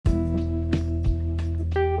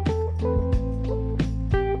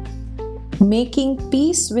Making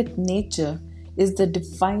peace with nature is the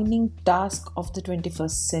defining task of the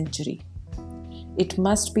 21st century. It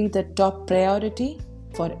must be the top priority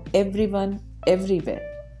for everyone, everywhere.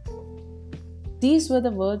 These were the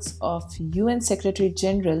words of UN Secretary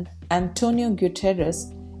General Antonio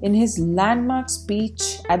Guterres in his landmark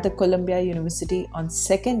speech at the Columbia University on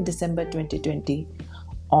 2nd December 2020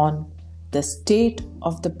 on the state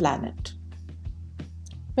of the planet.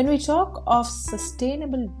 When we talk of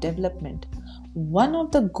sustainable development, one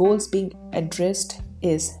of the goals being addressed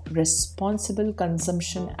is responsible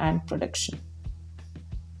consumption and production.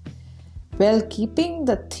 Well, keeping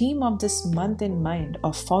the theme of this month in mind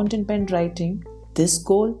of fountain pen writing, this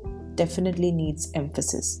goal definitely needs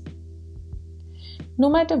emphasis. No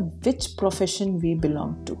matter which profession we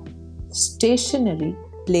belong to, stationery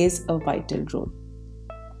plays a vital role.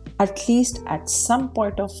 At least at some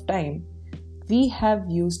point of time, we have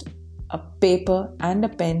used a paper and a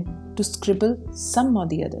pen to scribble some or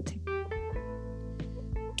the other thing.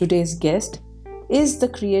 Today's guest is the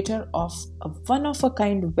creator of a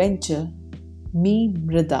one-of-a-kind venture, Me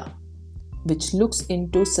Mrida, which looks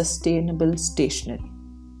into sustainable stationery.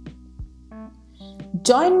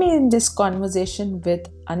 Join me in this conversation with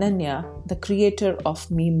Ananya, the creator of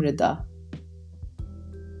Me Mrida,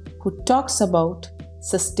 who talks about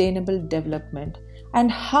sustainable development and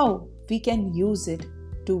how we can use it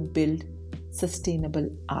to build sustainable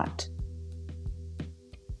art.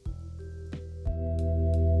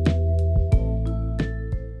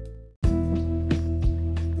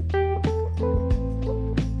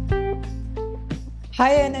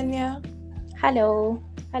 Hi Ananya. Hello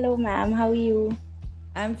ma'am, how are you?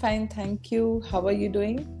 I'm fine, thank you. How are you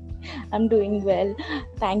doing? I'm doing well.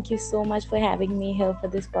 Thank you so much for having me here for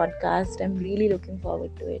this podcast. I'm really looking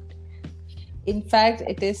forward to it. In fact,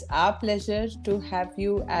 it is our pleasure to have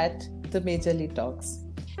you at the Majorly Talks.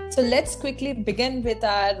 So let's quickly begin with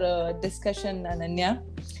our discussion, Ananya.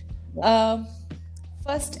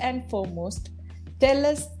 First and foremost, tell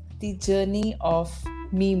us the journey of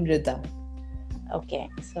Me Mrida. Okay,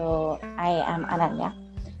 so I am Ananya,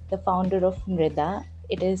 the founder of Mrida.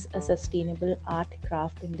 It is a sustainable art,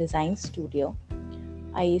 craft and design studio.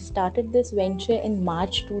 I started this venture in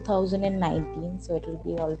March 2019, so it will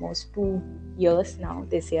be almost 2 years now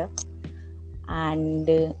this year. And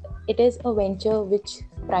it is a venture which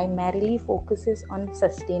primarily focuses on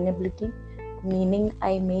sustainability, meaning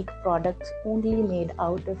I make products only made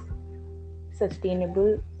out of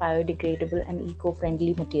sustainable, biodegradable and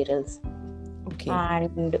eco-friendly materials. Okay.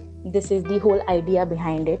 And this is the whole idea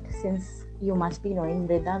behind it, since you must be knowing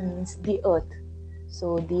Mrida means the earth.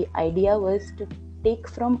 So the idea was to take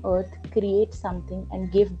from earth, create something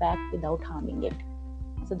and give back without harming it.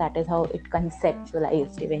 So that is how it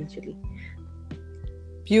conceptualized eventually.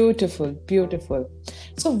 Beautiful.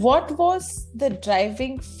 So what was the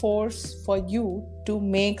driving force for you to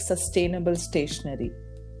make sustainable stationery?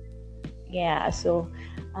 Yeah, so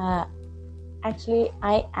actually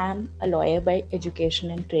I am a lawyer by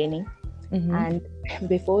education and training. And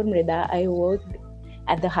before Mrida, I worked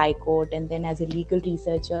at the High Court and then as a legal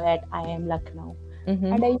researcher at IIM Lucknow.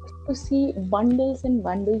 And I used to see bundles and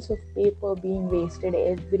bundles of paper being wasted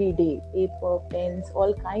every day. Paper, pens,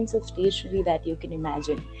 all kinds of stationery that you can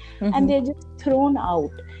imagine. And they're just thrown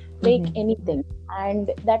out like anything.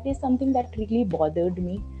 And that is something that really bothered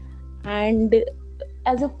me. And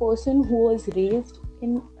as a person who was raised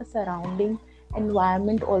in a surrounding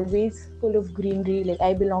environment always full of greenery, like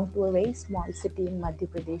I belong to a very small city in Madhya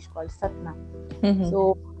Pradesh called Satna.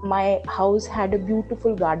 So my house had a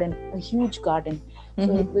beautiful garden, a huge garden.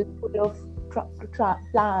 So it was full of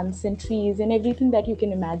plants and trees and everything that you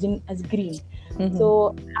can imagine as green.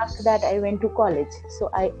 So after that I went to college. So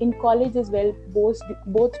I in college as well,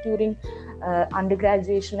 both during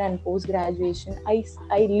undergraduation and post-graduation, I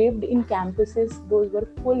lived in campuses. Those were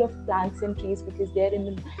full of plants and trees because they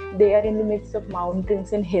are in the midst of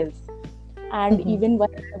mountains and hills. And even when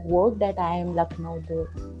I worked at IIM Lucknow, the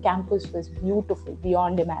campus was beautiful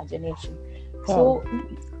beyond imagination. Wow.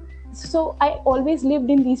 So I always lived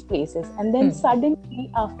in these places. And then suddenly,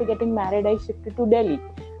 after getting married, I shifted to Delhi,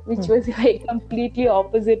 which was like completely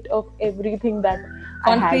opposite of everything that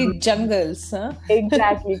concrete jungles, huh?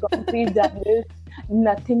 Exactly, concrete jungles,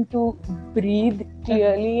 nothing to breathe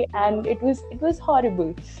clearly, and it was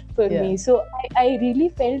horrible for me. So I really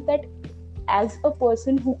felt that as a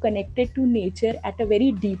person who connected to nature at a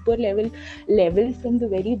very deeper level from the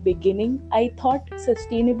very beginning, I thought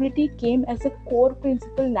sustainability came as a core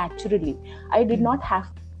principle naturally. I did not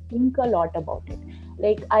have to think a lot about it.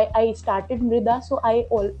 Like I started Mrida, so I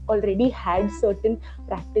already had certain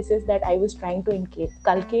practices that I was trying to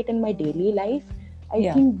inculcate in my daily life. I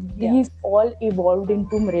Yeah. think Yeah. these all evolved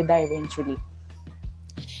into Mrida eventually.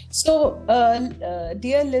 So,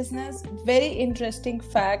 dear listeners, very interesting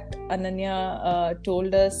fact Ananya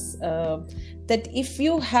told us that if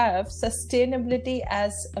you have sustainability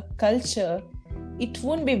as a culture, it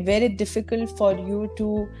won't be very difficult for you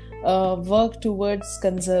to work towards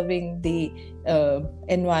conserving the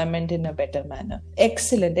environment in a better manner.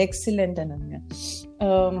 Excellent, excellent, Ananya.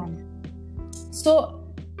 So,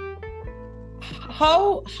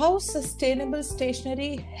 how sustainable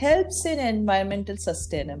stationery helps in environmental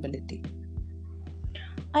sustainability?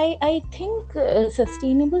 I think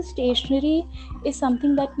sustainable stationery is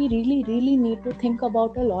something that we really need to think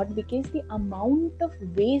about a lot, because the amount of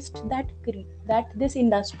waste that this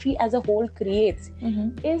industry as a whole creates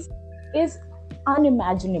is is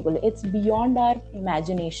unimaginable. It's beyond our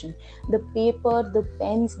imagination. The paper, the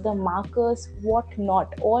pens, the markers, what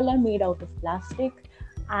not, all are made out of plastic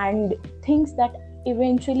and things that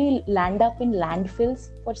eventually land up in landfills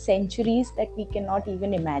for centuries that we cannot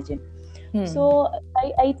even imagine. So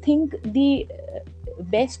I think the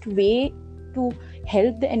best way to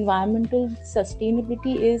help the environmental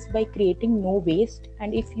sustainability is by creating no waste.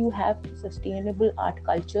 And if you have sustainable art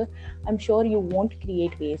culture, I'm sure you won't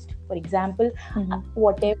create waste. For example,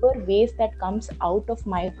 whatever waste that comes out of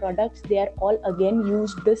my products, they are all again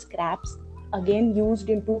used, the scraps again used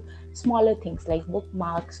into smaller things like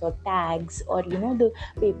bookmarks or tags, or the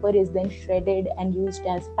paper is then shredded and used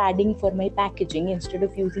as padding for my packaging instead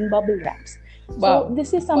of using bubble wraps. So Wow.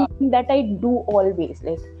 this is something that I do always,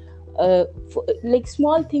 like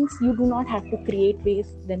small things. You do not have to create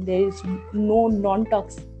waste, then there is no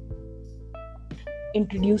non-toxic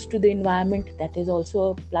introduced to the environment. That is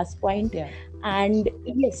also a plus point. Yeah. And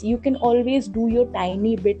yes, you can always do your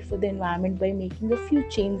tiny bit for the environment by making a few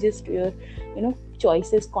changes to your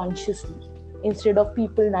choices consciously, instead of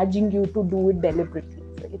people nudging you to do it deliberately.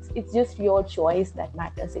 So it's just your choice that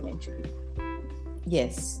matters eventually.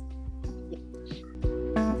 Yes.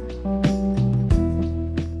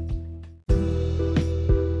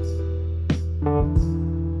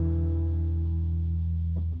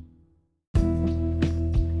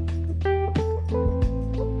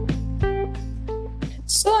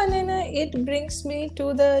 So, Ananya, it brings me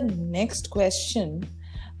to the next question.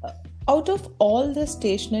 Out of all the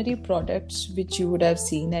stationery products which you would have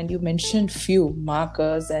seen, and you mentioned few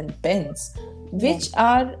markers and pens, which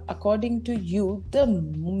are, according to you, the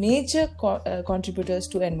major contributors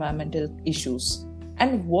to environmental issues?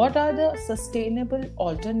 And what are the sustainable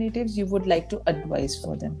alternatives you would like to advise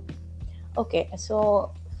for them? Okay,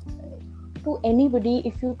 so to anybody,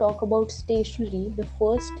 if you talk about stationery, the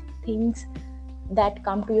first things that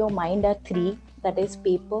come to your mind are three, that is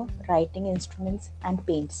paper, writing instruments, and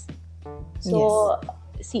paints. So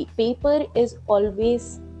see, paper is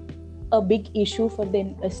always a big issue for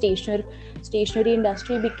the stationery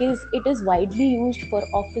industry, because it is widely used for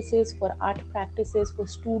offices, for art practices, for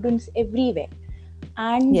students everywhere.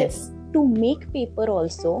 And to make paper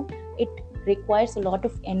also, it requires a lot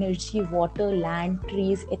of energy, water, land,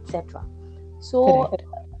 trees, etc. So Correct.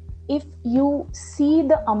 if you see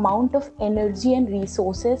the amount of energy and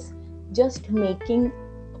resources just making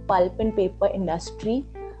pulp and paper industry,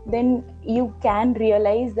 then you can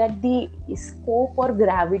realize that the scope or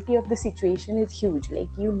gravity of the situation is huge. Like,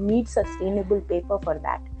 you need sustainable paper for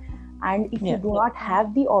that. And if you do not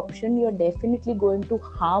have the option, you're definitely going to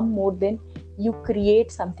harm more than you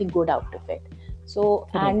create something good out of it. So,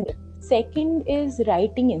 and second is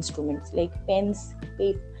writing instruments like pens,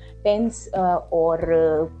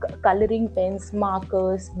 or coloring pens,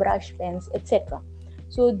 markers, brush pens, etc.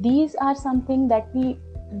 So these are something that we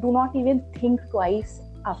do not even think twice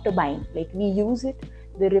after buying. Like, we use it,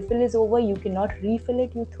 the refill is over, you cannot refill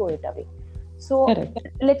it, you throw it away. So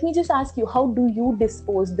let me just ask you, how do you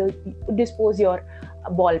dispose your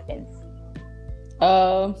ball pens?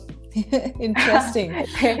 Interesting.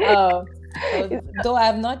 Though I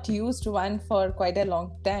have not used one for quite a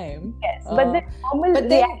long time. Yes, but the normal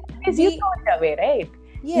reaction is you throw it away, right?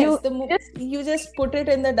 Yes, you just put it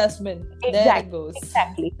in the dustbin. Exactly, there it goes.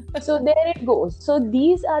 Exactly. So there it goes. So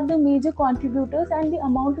these are the major contributors, and the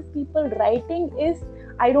amount of people writing is,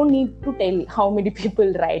 I don't need to tell how many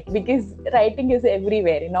people write, because writing is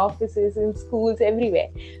everywhere, in offices, in schools, everywhere.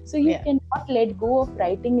 So you cannot let go of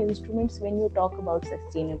writing instruments when you talk about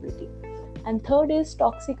sustainability. And third is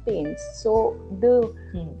toxic paints. So the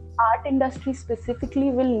art industry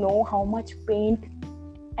specifically will know how much paint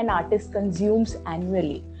an artist consumes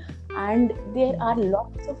annually. And there are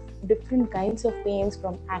lots of different kinds of paints,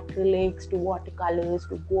 from acrylics to watercolors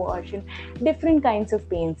to gouache, and different kinds of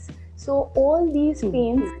paints. So all these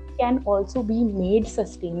paints can also be made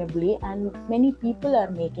sustainably, and many people are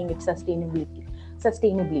making it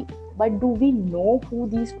sustainably. But do we know who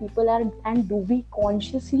these people are, and do we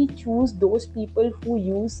consciously choose those people who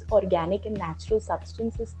use organic and natural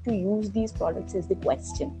substances to use these products is the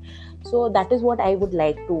question. So that is what I would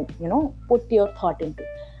like to put your thought into.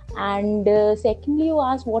 And secondly, you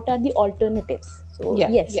asked what are the alternatives. So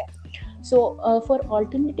yes. So for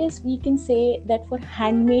alternatives, we can say that for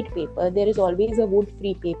handmade paper, there is always a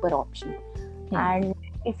wood-free paper option. And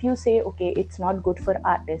if you say, okay, it's not good for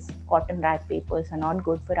artists, cotton rag papers are not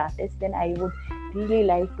good for artists, then I would really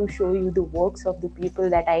like to show you the works of the people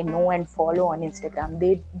that I know and follow on Instagram.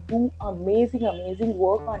 They do amazing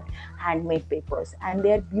work on handmade papers, and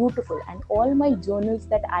they are beautiful. And all my journals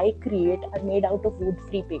that I create are made out of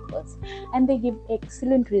wood-free papers, and they give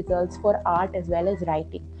excellent results for art as well as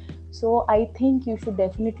writing. So I think you should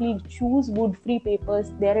definitely choose wood-free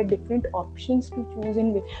papers. There are different options to choose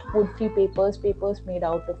in wood-free papers made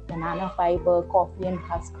out of banana fiber, coffee and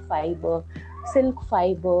husk fiber, silk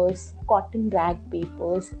fibers, cotton rag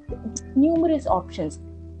papers, numerous options.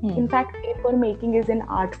 In fact, paper making is an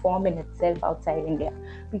art form in itself outside India.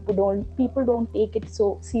 People don't take it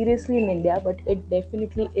so seriously in India, but it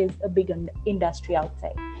definitely is a big industry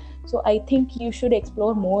outside. So I think you should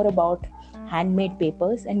explore more about handmade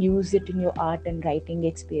papers and use it in your art and writing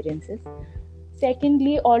experiences.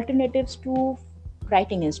 Secondly, alternatives to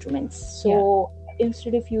writing instruments. So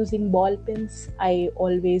instead of using ball pens, I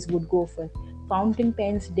always would go for fountain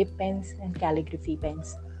pens, dip pens, and calligraphy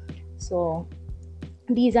pens. So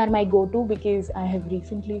these are my go-to because I have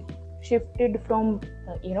recently shifted from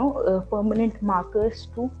permanent markers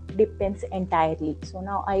to dip pens entirely. So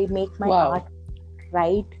now I make my art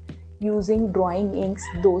right using drawing inks.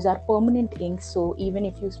 Those are permanent inks, so even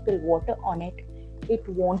if you spill water on it, it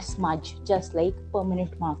won't smudge, just like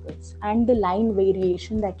permanent markers. And the line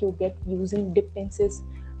variation that you get using dip pens is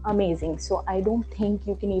amazing, so I don't think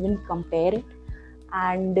you can even compare it.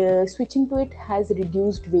 And switching to it has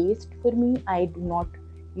reduced waste for me. I do not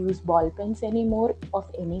use ball pens anymore of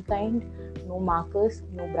any kind, no markers,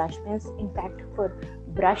 no brush pens. In fact, for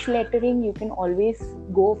brush lettering, you can always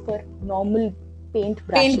go for normal paint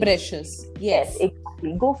brushes. Yes,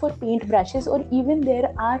 exactly. Go for paint brushes, or even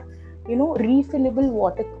there are refillable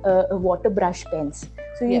water brush pens.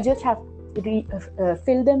 So you just have to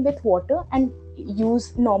fill them with water and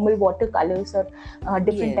use normal watercolors or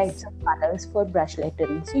different types of colors for brush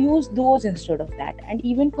lettering. So use those instead of that. And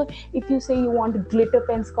even for, if you say you want glitter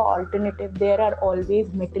pens ka alternative, there are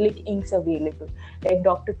always metallic inks available. Like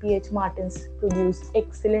Dr. P.H. Martins produce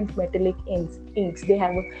excellent metallic inks. They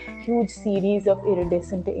have a huge series of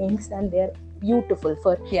iridescent inks, and they're beautiful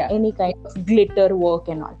for any kind of glitter work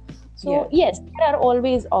and all. So yes, there are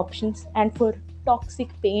always options. And for toxic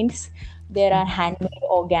paints, there are handmade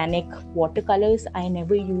organic watercolors. I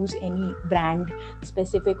never use any brand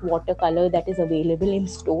specific watercolor that is available in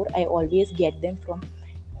store. I always get them from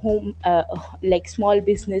home, like small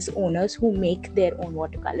business owners who make their own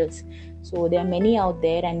watercolors. So there are many out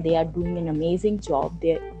there, and they are doing an amazing job.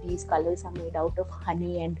 These colors are made out of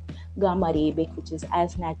honey and gum arabic, which is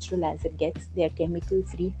as natural as it gets. They are chemical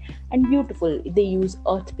free and beautiful. They use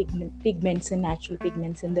earth pigments and natural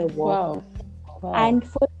pigments in their work. Wow. And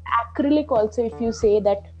for acrylic also, if you say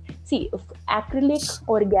that, if acrylic,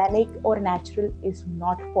 organic or natural, is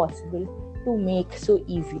not possible to make so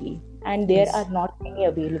easily, and there are not many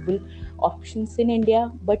available options in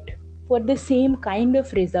India. But for the same kind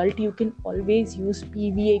of result, you can always use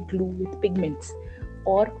PVA glue with pigments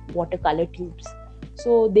or watercolor tubes.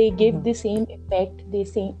 So they give the same effect,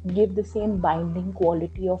 give the same binding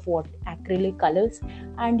quality of what acrylic colors,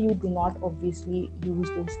 and you do not obviously use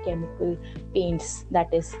those chemical paints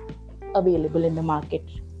that is available in the market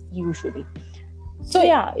usually. So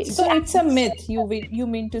it's a myth. You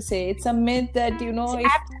mean to say it's a myth that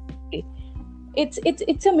absolutely.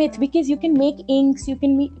 It's a myth, because you can make inks, you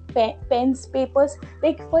can make pens, papers.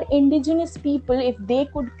 Like for indigenous people, if they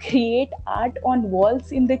could create art on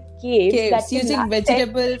walls in the caves using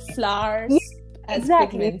vegetable flowers as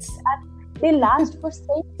pigments, they last for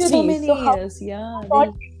centuries. So many years,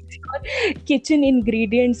 kitchen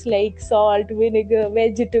ingredients like salt, vinegar,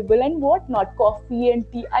 vegetable, and whatnot, coffee and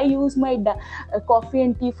tea. I use my coffee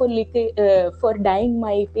and tea for for dyeing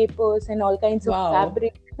my papers and all kinds of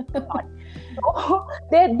fabric. So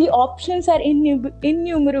the options are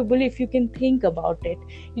innumerable if you can think about it.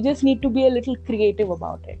 You just need to be a little creative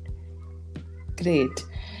about it. Great.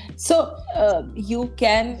 So you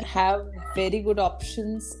can have very good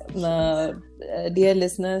options. Dear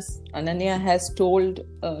listeners, Ananya has told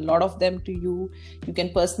a lot of them to you. You can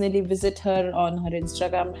personally visit her on her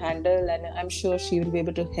Instagram handle, and I'm sure she will be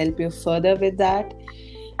able to help you further with that.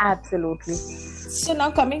 Absolutely. So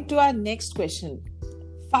now coming to our next question.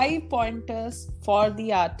 5 pointers for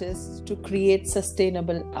the artists to create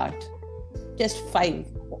sustainable art. Just 5.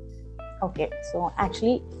 Okay, so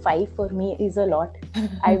actually 5 for me is a lot.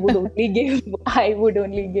 I would only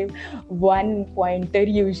give one pointer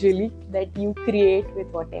usually, that you create with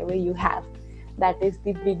whatever you have. That is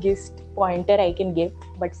the biggest pointer I can give.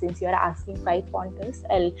 But since you are asking 5 pointers,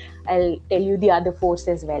 I'll tell you the other 4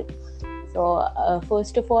 as well. So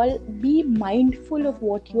first of all, be mindful of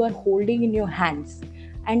what you are holding in your hands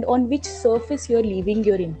and on which surface you're leaving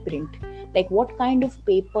your imprint. Like what kind of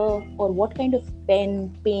paper or what kind of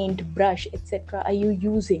pen, paint, brush, etc. are you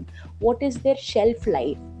using? What is their shelf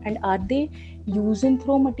life? And are they use and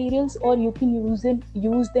throw materials, or you can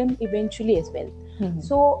use them eventually as well? Mm-hmm.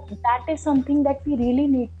 So that is something that we really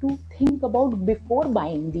need to think about before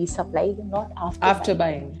buying these supplies, not after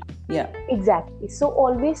buying. Yeah, exactly. So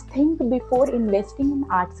always think before investing in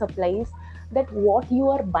art supplies that what you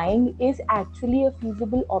are buying is actually a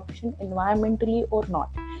feasible option environmentally or not.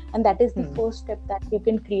 And that is the first step that you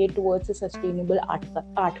can create towards a sustainable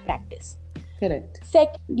art practice. Correct.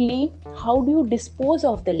 Secondly, how do you dispose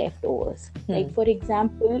of the leftovers? Like for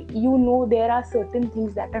example, there are certain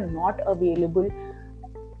things that are not available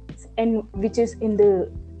and which is in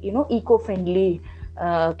the eco-friendly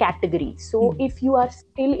category. So if you are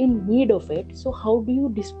still in need of it, so how do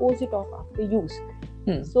you dispose it off after use?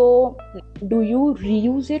 So do you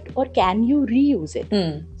reuse it or can you reuse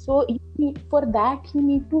it? So for that you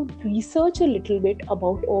need to research a little bit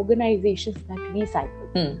about organizations that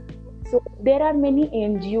recycle. So there are many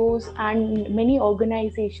NGOs and many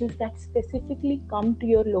organizations that specifically come to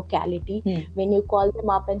your locality when you call them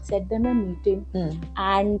up and set them a meeting,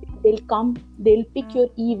 and they'll pick your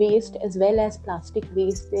e-waste as well as plastic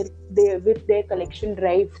waste. They're with their collection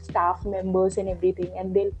drive, staff members and everything,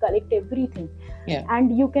 and they'll collect everything. Yeah.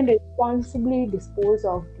 And you can responsibly dispose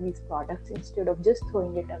of these products instead of just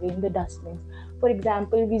throwing it away in the dustbins. For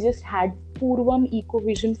example, we just had Purvam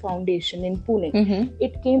Ecovision Foundation in Pune.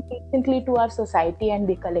 It came recently to our society and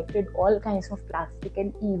they collected all kinds of plastic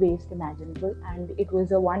and e-waste imaginable, and it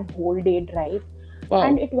was a one whole day drive. Wow.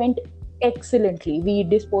 And it went excellently. We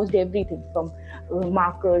disposed everything from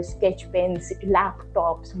markers, sketch pens,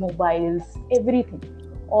 laptops, mobiles, everything,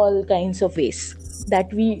 all kinds of waste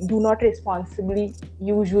that we do not responsibly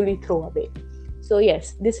usually throw away. So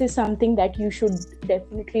yes, this is something that you should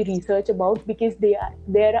definitely research about, because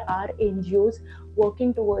there are NGOs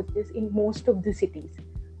working towards this in most of the cities.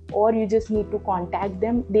 Or you just need to contact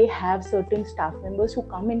them. They have certain staff members who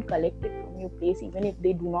come and collect it from your place, even if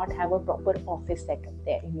they do not have a proper office setup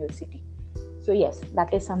there in your city. So yes,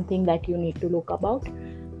 that is something that you need to look about.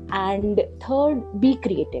 And third, be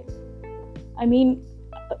creative.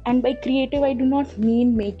 And by creative, I do not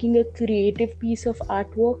mean making a creative piece of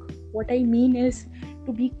artwork. What I mean is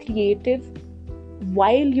to be creative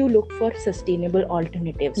while you look for sustainable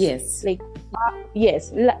alternatives. Yes. Like,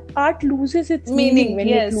 yes, art loses its meaning when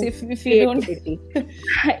if you don't.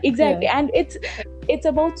 Exactly. Yeah. And it's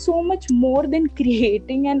about so much more than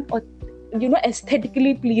creating an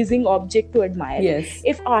aesthetically pleasing object to admire. Yes.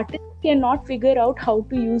 If artists cannot figure out how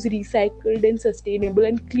to use recycled and sustainable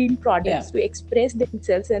and clean products to express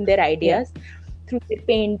themselves and their ideas through their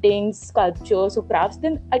paintings, sculptures or crafts,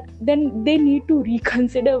 then they need to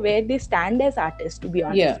reconsider where they stand as artists, to be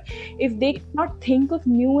honest. Yeah. If they cannot think of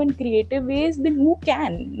new and creative ways, then who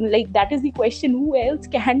can? Like, that is the question. Who else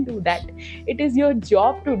can do that? It is your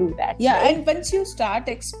job to do that. Yeah, right? And once you start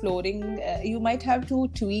exploring, you might have to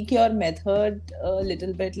tweak your method a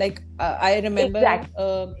little bit. Like, I remember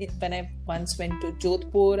when I once went to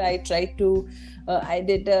Jodhpur, I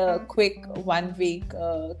did a quick 1 week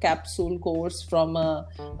capsule course from a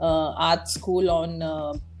art school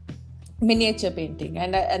on miniature painting,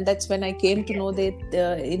 and that's when I came to know that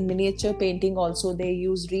in miniature painting also they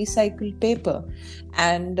use recycled paper,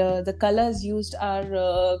 and the colors used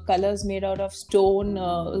are colors made out of stone,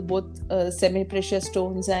 both semi-precious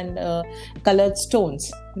stones and colored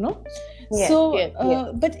stones, Yes,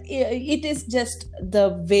 but it is just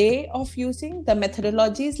the way of using, the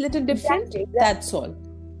methodology is little different. Exactly.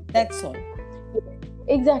 That's all.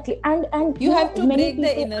 Exactly. And you have to break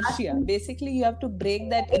the inertia. Basically, you have to break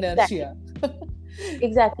that inertia.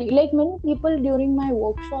 Exactly. Like many people during my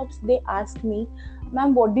workshops, they ask me,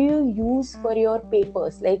 ma'am, what do you use for your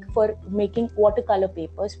papers? Like for making watercolor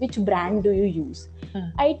papers, which brand do you use?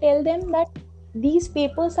 I tell them that these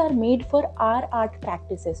papers are made for our art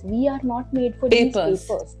practices. We are not made for Papers. these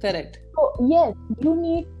papers. Correct. So yes, you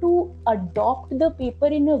need to adopt the paper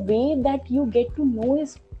in a way that you get to know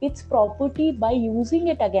its property by using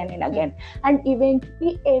it again and again. And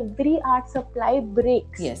eventually every art supply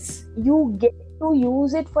breaks. Yes. You get to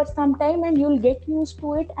use it for some time and you'll get used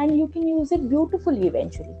to it, and you can use it beautifully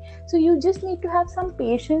eventually. So you just need to have some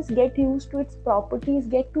patience, get used to its properties,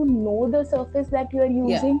 get to know the surface that you are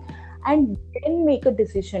using, and then make a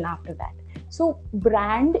decision after that. So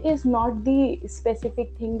brand is not the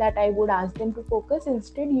specific thing that I would ask them to focus.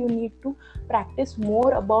 Instead, you need to practice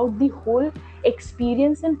more about the whole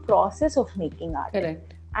experience and process of making art.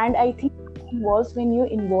 Correct. And I think it involves when you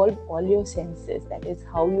involve all your senses. That is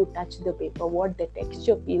how you touch the paper, what the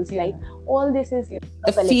texture feels like. All this is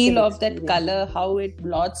the feel of that color, how it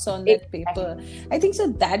blots on that paper. I think so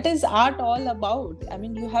that is art all about. I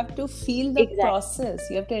mean, you have to feel the process.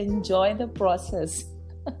 You have to enjoy the process.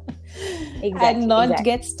 And not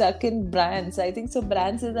get stuck in brands. I think so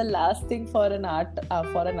brands is the last thing for an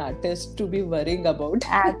artist to be worrying about.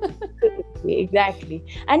 Absolutely, exactly.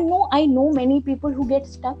 And no, I know many people who get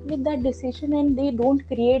stuck with that decision and they don't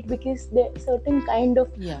create because there's certain kind of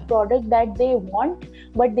product that they want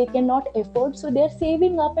but they cannot afford, so they're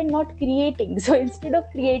saving up and not creating. So instead of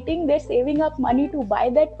creating, they're saving up money to buy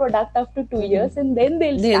that product after 2 years, and then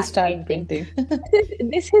they'll start painting.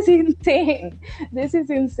 This is insane. This is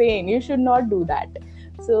insane. You should not do that.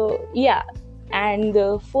 So and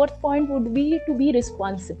the fourth point would be to be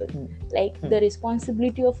responsible. The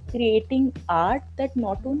responsibility of creating art that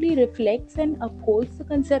not only reflects and upholds the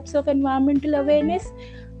concepts of environmental awareness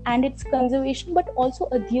and its conservation, but also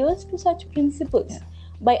adheres to such principles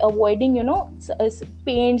by avoiding,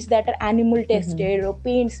 paints that are animal tested or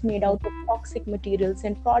paints made out of toxic materials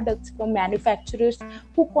and products from manufacturers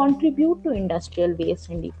who contribute to industrial waste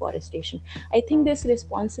and deforestation. I think this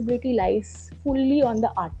responsibility lies fully on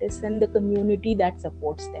the artists and the community that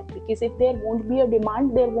supports them, because if there won't be a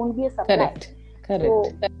demand, there won't be a supply. Correct.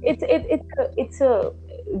 So it's a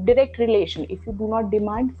direct relation. If you do not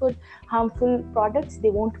demand for harmful products,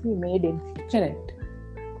 they won't be made in future. Correct.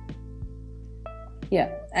 Yeah.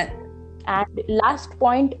 And last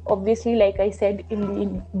point, obviously, like I said in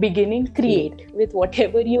the beginning, create with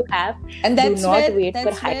whatever you have. And that's where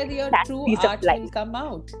your true art will come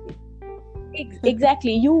out.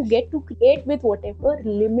 Exactly. You get to create with whatever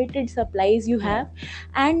limited supplies you have,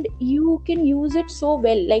 and you can use it so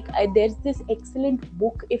well. There's this excellent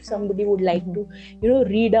book, if somebody would like to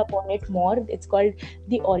read up on it more. It's called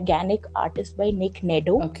The Organic Artist by Nick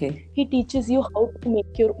Nedo. Okay. He teaches you how to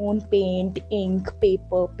make your own paint, ink,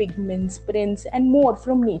 paper, pigments, prints, and more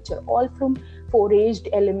from nature, all from foraged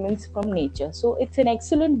elements from nature. So it's an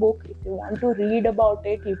excellent book. If you want to read about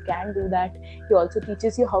it, you can do that. He also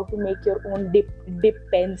teaches you how to make your own dip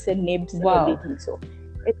pens and nibs and everything. So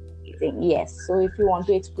it's amazing. Yes. So if you want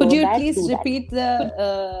to explore could you that, please repeat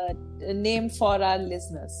the name for our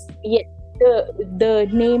listeners? Yes. The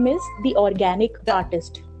name is The Organic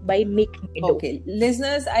Artist by Nick Nedo. Okay,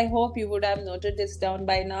 listeners, I hope you would have noted this down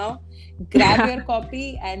by now. Grab your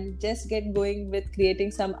copy and just get going with creating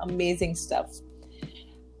some amazing stuff.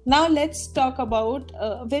 Now let's talk about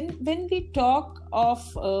when we talk of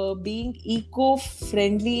being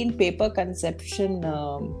eco-friendly in paper consumption.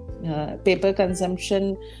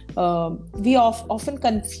 We often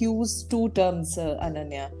confuse two terms,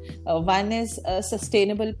 Ananya. One is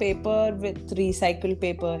sustainable paper with recycled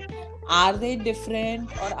paper. Are they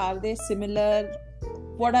different or are they similar?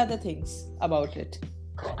 What are the things about it?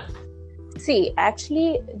 See,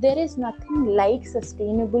 actually, there is nothing like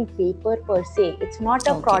sustainable paper per se. It's not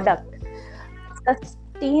a product.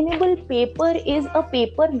 Sustainable paper is a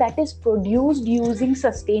paper that is produced using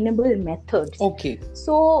sustainable methods. Okay.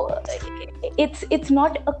 So it's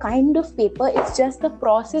not a kind of paper. It's just the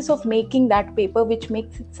process of making that paper which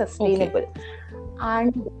makes it sustainable. Okay.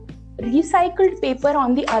 And recycled paper,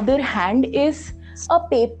 on the other hand, is a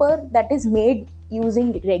paper that is made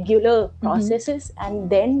using regular processes, and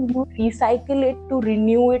then you recycle it to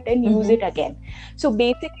renew it and use it again. So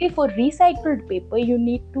basically, for recycled paper, you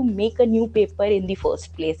need to make a new paper in the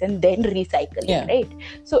first place and then recycle it, right?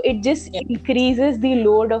 So it just increases the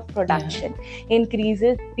load of production,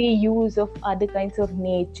 increases the use of other kinds of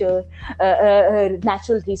natural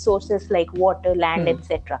resources like water, land,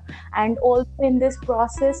 etc. And also in this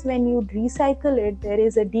process, when you recycle it, there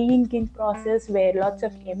is a de-inking process where lots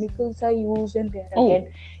of chemicals are used, and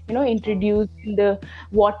again, introduced in the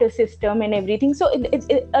water system and everything. So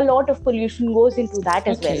a lot of pollution goes into that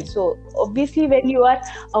as well. So obviously, when you are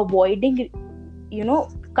avoiding,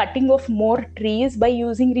 cutting off more trees by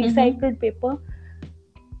using recycled paper,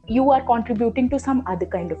 you are contributing to some other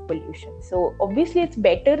kind of pollution. So obviously it's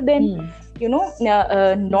better than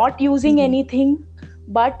not using anything,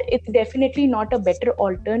 but it's definitely not a better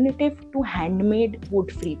alternative to handmade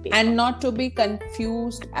wood-free paper. And not to be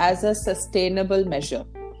confused as a sustainable measure,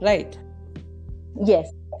 right?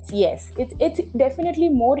 Yes. It's definitely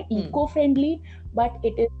more eco-friendly, but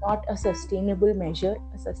it is not a sustainable measure.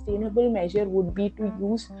 A sustainable measure would be to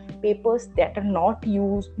use papers that are not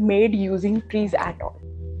made using trees at all.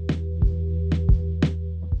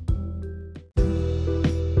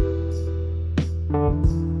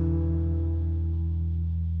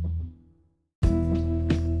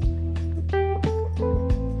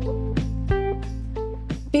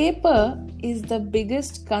 Paper is the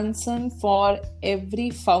biggest concern for every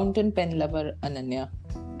fountain pen lover, Ananya.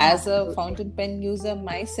 As a fountain pen user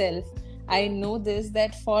myself, I know this,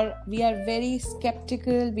 that we are very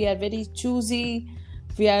skeptical, we are very choosy,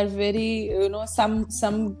 we are very,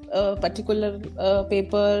 some particular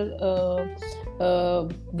paper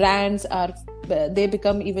brands they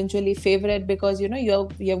become eventually favorite because you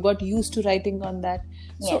have got used to writing on that.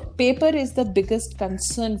 So paper is the biggest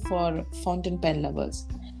concern for fountain pen lovers.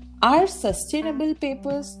 Are sustainable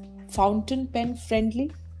papers fountain pen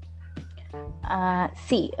friendly?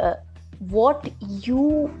 What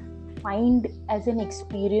you find as an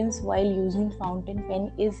experience while using fountain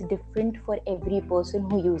pen is different for every person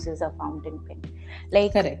who uses a fountain pen.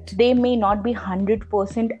 Like, correct, they may not be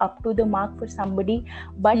 100% up to the mark for somebody,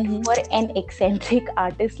 but for an eccentric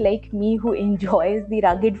artist like me who enjoys the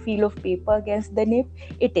rugged feel of paper against the nib,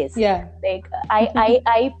 it is. Like,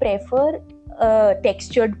 I prefer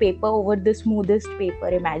textured paper over the smoothest paper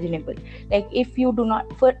imaginable. Like, if you do not,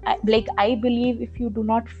 I believe if you do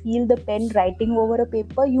not feel the pen writing over a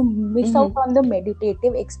paper, you miss out on the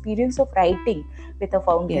meditative experience of writing with a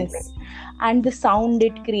fountain pen. And the sound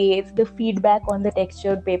it creates, the feedback on the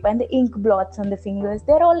textured paper, and the ink blots on the fingers,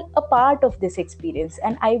 they're all a part of this experience.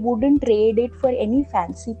 And I wouldn't trade it for any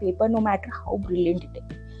fancy paper, no matter how brilliant it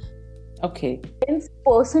is. Okay. It's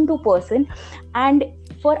person to person. And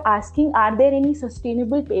for asking, are there any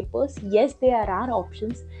sustainable papers? Yes, there are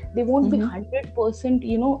options. They won't be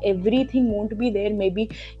 100%, everything won't be there. Maybe,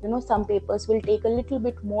 some papers will take a little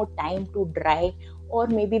bit more time to dry, or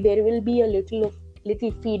maybe there will be a little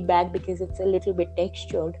feedback because it's a little bit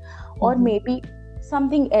textured, or maybe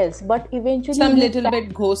something else. But eventually, some little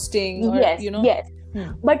bit ghosting, or, yes.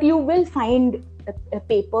 But you will find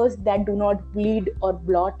papers that do not bleed or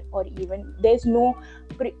blot, or even there's no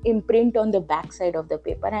imprint on the back side of the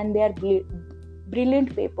paper, and they are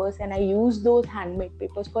brilliant papers. And I use those handmade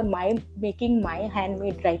papers for making my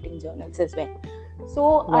handmade writing journals as well.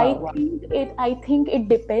 So I think it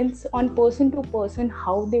depends on person to person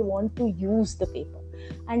how they want to use the paper.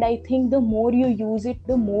 And I think the more you use it,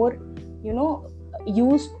 the more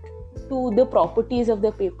used to the properties of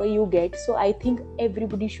the paper you get. So I think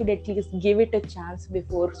everybody should at least give it a chance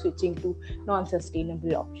before switching to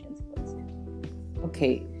non-sustainable options first.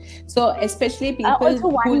 Okay, so especially people also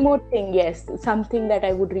one more thing, something that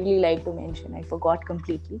I would really like to mention, I forgot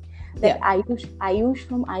completely, that Ayush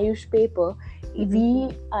from Ayush Paper,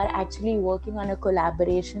 we are actually working on a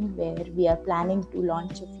collaboration where we are planning to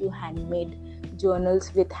launch a few handmade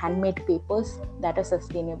journals with handmade papers that are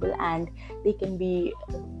sustainable, and they can be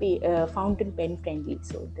fountain pen friendly.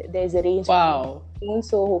 So there's a range. Wow.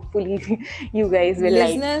 So hopefully you guys will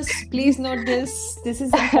listeners, please note this. This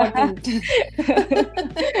is important.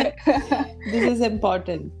 This is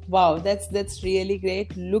important. Wow, that's really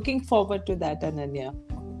great. Looking forward to that, Ananya.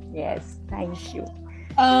 Yes, thank you.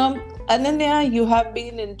 Ananya, you have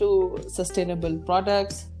been into sustainable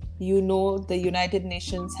products. The United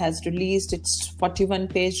Nations has released its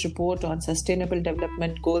 41-page report on Sustainable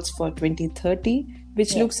Development Goals for 2030,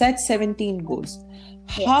 which looks at 17 goals.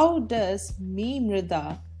 How does me,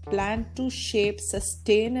 Mrida, plan to shape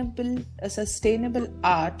sustainable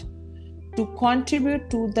art to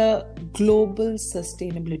contribute to the global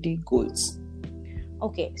sustainability goals?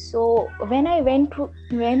 Okay, so when I went through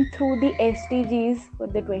the SDGs for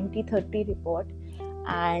the 2030 report,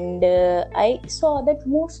 and I saw that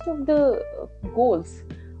most of the goals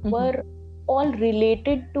were all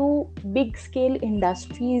related to big scale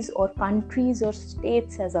industries or countries or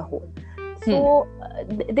states as a whole. So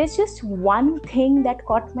there's just one thing that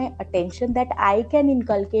caught my attention that I can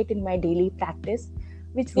inculcate in my daily practice,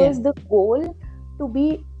 which was the goal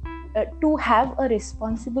to have a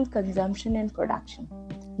responsible consumption and production.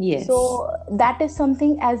 Yes. So that is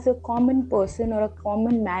something as a common person or a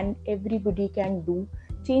common man, everybody can do.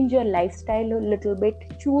 Change your lifestyle a little bit,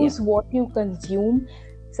 choose what you consume,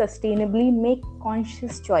 sustainably, make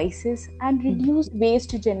conscious choices, and reduce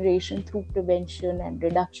waste generation through prevention and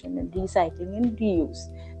reduction and recycling and reuse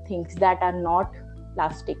things that are not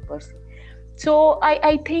plastic per se. So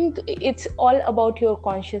I think it's all about your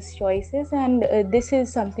conscious choices, and this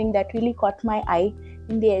is something that really caught my eye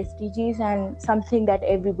in the SDGs, and something that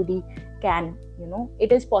everybody can,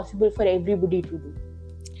 it is possible for everybody to do.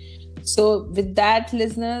 So with that,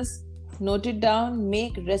 listeners, note it down.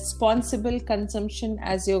 Make responsible consumption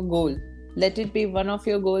as your goal. Let it be one of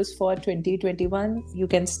your goals for 2021. You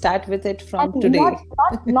can start with it from today.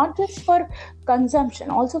 Not just for consumption,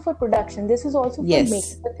 also for production. This is also for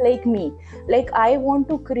makers like me. Like, I want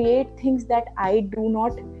to create things that I do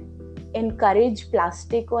not encourage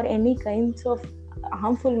plastic or any kinds of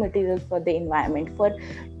harmful materials for the environment. For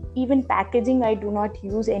even packaging, I do not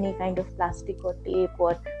use any kind of plastic or tape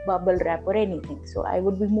or bubble wrap or anything. So I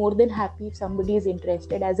would be more than happy if somebody is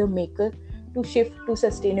interested as a maker to shift to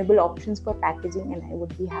sustainable options for packaging, and I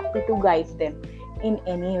would be happy to guide them in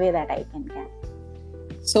any way that I can.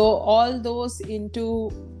 So all those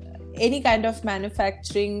into any kind of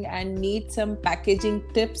manufacturing and need some packaging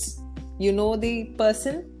tips, the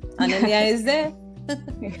person, Ananya is there.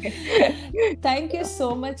 Thank you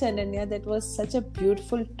so much, Ananya. That was such a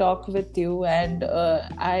beautiful talk with you, and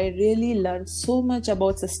I really learned so much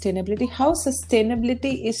about sustainability. How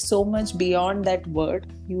sustainability is so much beyond that word.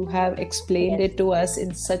 You have explained it to us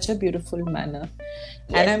in such a beautiful manner.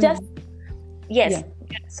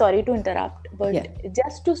 Sorry to interrupt, but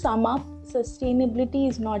just to sum up, sustainability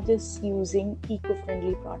is not just using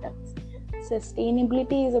eco-friendly products.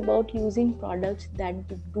 Sustainability is about using products that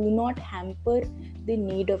do not hamper the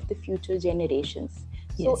need of the future generations.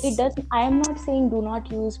 So I am not saying do not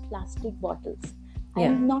use plastic bottles. I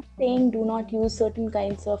am not saying do not use certain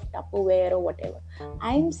kinds of Tupperware or whatever.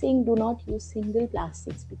 I am saying do not use single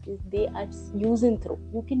plastics, because they are use and throw.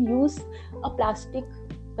 You can use a plastic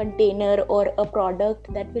container or a product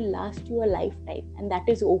that will last you a lifetime, and that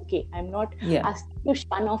is okay. I'm not asking you to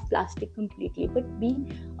shun off plastic completely, but be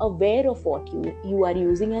aware of what you are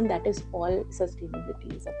using, and that is all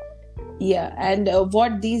sustainability is about. And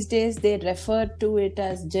what these days they refer to it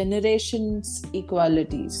as generations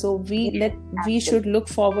equality. So we should look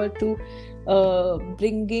forward to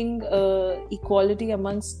bringing equality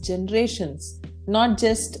amongst generations, not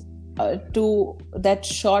just to that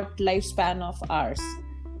short lifespan of ours.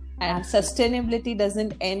 And sustainability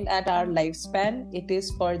doesn't end at our lifespan. It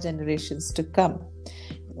is for generations to come.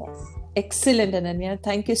 Yes. Excellent, Ananya.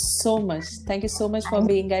 Thank you so much. Thank you so much for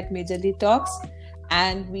being at Majorly Talks.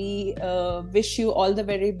 And we wish you all the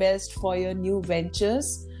very best for your new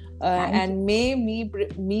ventures. And may me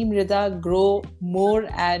Mrida grow more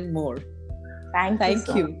and more. Thank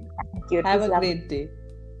you. Thank you. Have a great day.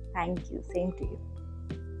 Thank you. Same to you.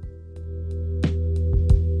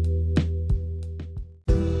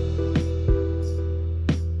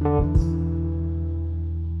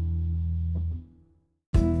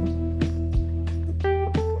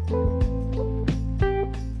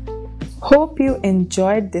 Hope you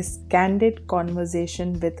enjoyed this candid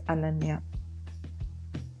conversation with Ananya.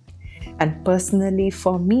 And personally,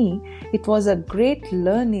 for me, it was a great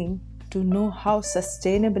learning to know how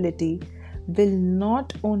sustainability will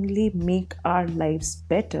not only make our lives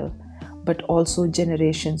better, but also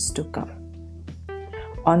generations to come.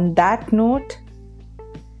 On that note,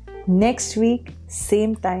 next week,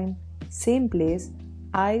 same time, same place,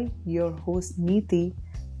 I, your host Neeti,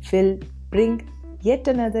 will bring yet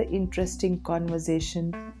another interesting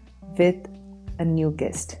conversation with a new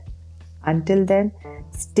guest. Until then,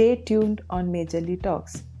 stay tuned on Majorly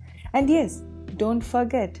Talks. And yes, don't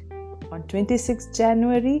forget, on 26th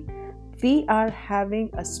January, we are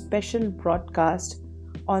having a special broadcast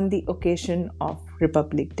on the occasion of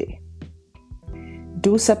Republic Day.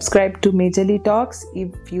 Do subscribe to Majorly Talks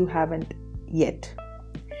if you haven't yet.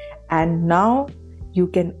 And now you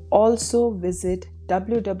can also visit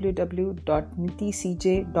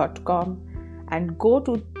www.niticj.com and go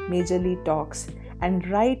to Majorly Talks and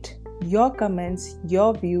write your comments,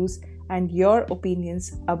 your views, and your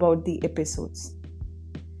opinions about the episodes.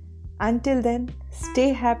 Until then,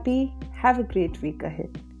 stay happy. Have a great week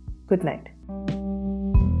ahead. Good night.